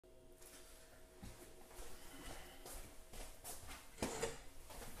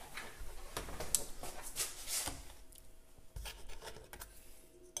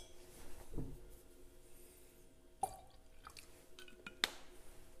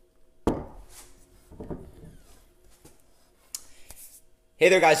Hey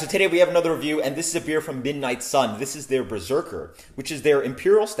there guys, so today we have another review and this is a beer from Midnight Sun. This is their Berserker, which is their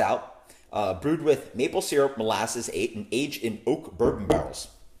Imperial Stout, brewed with maple syrup, molasses, and aged in oak bourbon barrels.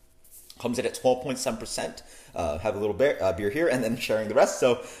 Comes in at 12.7%. Have a little beer here and then sharing the rest,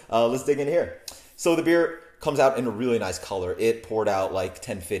 so let's dig in here. So the beer comes out in a really nice color. It poured out like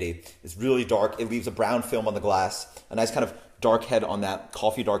 1050. It's really dark. It leaves a brown film on the glass, a nice kind of dark head on that,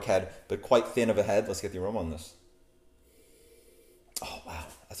 coffee dark head, but quite thin of a head. Let's get the aroma on this. Oh, wow.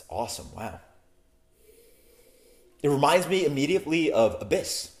 That's awesome. Wow. It reminds me immediately of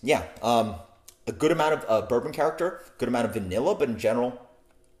Abyss. Yeah. A good amount of bourbon character, good amount of vanilla, but in general,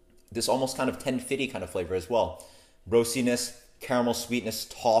 this almost kind of 1050 kind of flavor as well. Roastiness, caramel sweetness,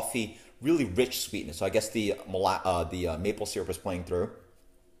 toffee, really rich sweetness. So I guess the maple syrup is playing through.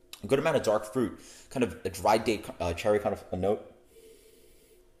 A good amount of dark fruit, kind of a dried date cherry kind of a note.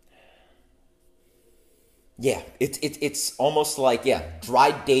 Yeah, it's almost like, yeah,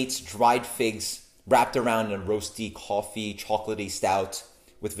 dried dates, dried figs, wrapped around in a roasty, coffee, chocolatey stout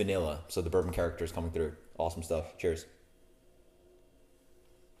with vanilla. So the bourbon character is coming through. Awesome stuff. Cheers.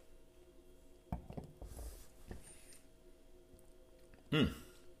 Boy,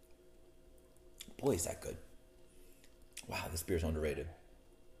 is that good. Wow, this beer is underrated.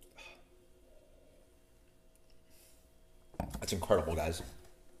 That's incredible, guys.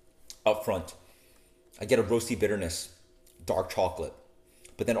 Up front, I get a roasty bitterness, dark chocolate,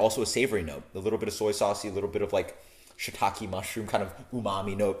 but then also a savory note, a little bit of soy sauce, a little bit of like shiitake mushroom kind of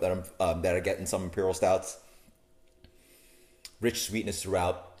umami note that I get in some imperial stouts. Rich sweetness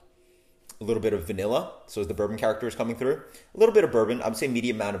throughout. A little bit of vanilla, so as the bourbon character is coming through. A little bit of bourbon, I would say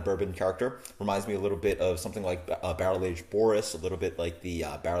medium amount of bourbon character. Reminds me a little bit of something like barrel-aged Boris, a little bit like the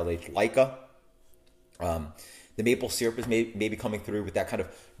barrel-aged Leica. The maple syrup is maybe coming through with that kind of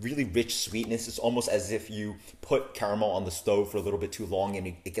really rich sweetness. It's almost as if you put caramel on the stove for a little bit too long and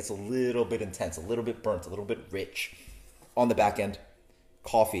it gets a little bit intense, a little bit burnt, a little bit rich. On the back end,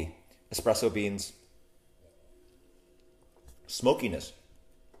 coffee, espresso beans, smokiness.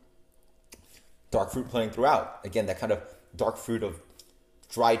 Dark fruit playing throughout. Again, that kind of dark fruit of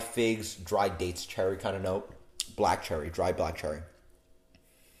dried figs, dried dates, cherry kind of note. Black cherry, dry black cherry.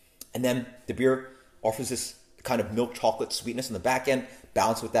 And then the beer offers this kind of milk chocolate sweetness in the back end,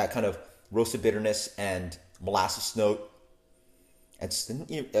 balanced with that kind of roasted bitterness and molasses note. And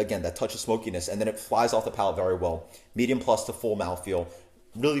again, that touch of smokiness. And then it flies off the palate very well. Medium plus to full mouthfeel.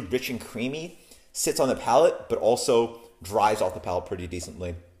 Really rich and creamy. Sits on the palate, but also dries off the palate pretty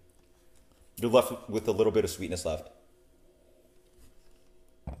decently. You're left with a little bit of sweetness left.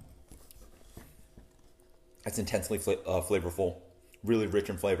 It's intensely flavorful, really rich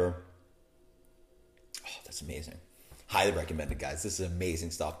in flavor. Oh, that's amazing. Highly recommended, guys. This is amazing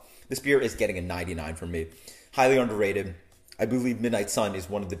stuff. This beer is getting a 99 from me. Highly underrated. I believe Midnight Sun is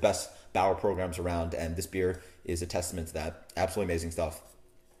one of the best barrel programs around, and this beer is a testament to that. Absolutely amazing stuff.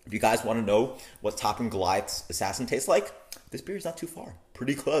 If you guys want to know what Topping Goliath's Assassin tastes like, this beer is not too far.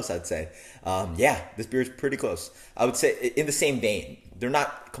 Pretty close, I'd say. Yeah, this beer is pretty close. I would say in the same vein. They're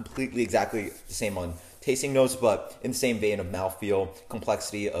not completely exactly the same on tasting notes, but in the same vein of mouthfeel,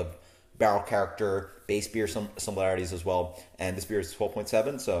 complexity of barrel character, base beer similarities as well. And this beer is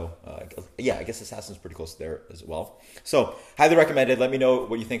 12.7, so yeah, I guess Assassin's pretty close there as well. So, highly recommended. Let me know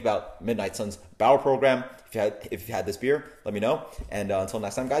what you think about Midnight Sun's barrel program. If you had this beer, let me know. And until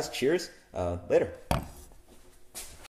next time, guys, cheers. Later.